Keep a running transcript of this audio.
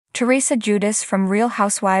Teresa Giudice from Real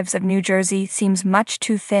Housewives of New Jersey seems much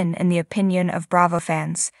too thin in the opinion of Bravo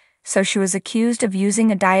fans, so she was accused of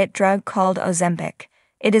using a diet drug called Ozempic.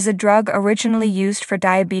 It is a drug originally used for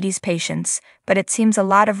diabetes patients, but it seems a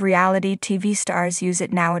lot of reality TV stars use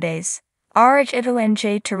it nowadays.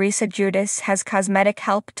 RHIONJ Teresa Giudice has cosmetic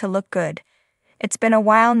help to look good. It's been a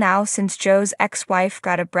while now since Joe's ex-wife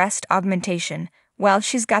got a breast augmentation. Well,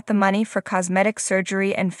 she's got the money for cosmetic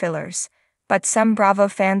surgery and fillers. But some Bravo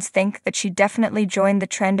fans think that she definitely joined the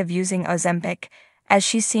trend of using Ozempic, as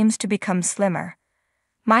she seems to become slimmer.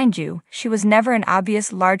 Mind you, she was never an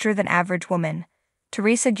obvious larger-than-average woman.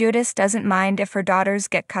 Teresa Giudice doesn't mind if her daughters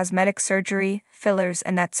get cosmetic surgery, fillers,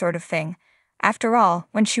 and that sort of thing. After all,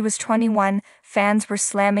 when she was 21, fans were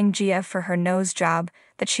slamming Gia for her nose job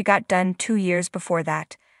that she got done 2 years before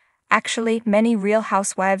that. Actually, many Real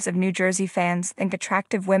Housewives of New Jersey fans think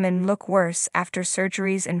attractive women look worse after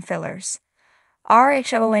surgeries and fillers.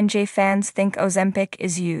 RHONJ fans think Ozempic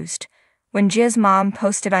is used. When Gia's mom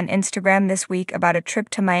posted on Instagram this week about a trip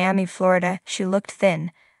to Miami, Florida, she looked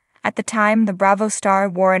thin. At the time, the Bravo star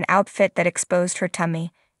wore an outfit that exposed her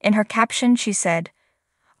tummy. In her caption, she said,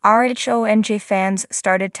 RHONJ fans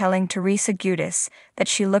started telling Teresa Giudice that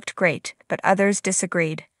she looked great, but others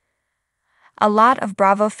disagreed. A lot of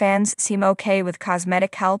Bravo fans seem okay with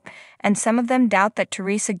cosmetic help, and some of them doubt that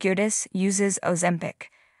Teresa Giudice uses Ozempic.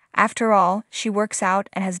 After all, she works out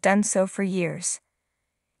and has done so for years.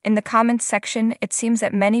 In the comments section, it seems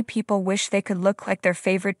that many people wish they could look like their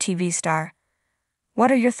favorite TV star.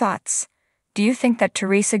 What are your thoughts? Do you think that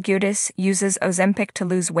Teresa Giudice uses Ozempic to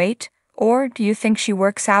lose weight, or do you think she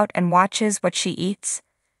works out and watches what she eats?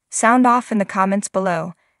 Sound off in the comments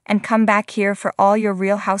below, and come back here for all your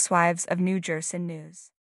Real Housewives of New Jersey news.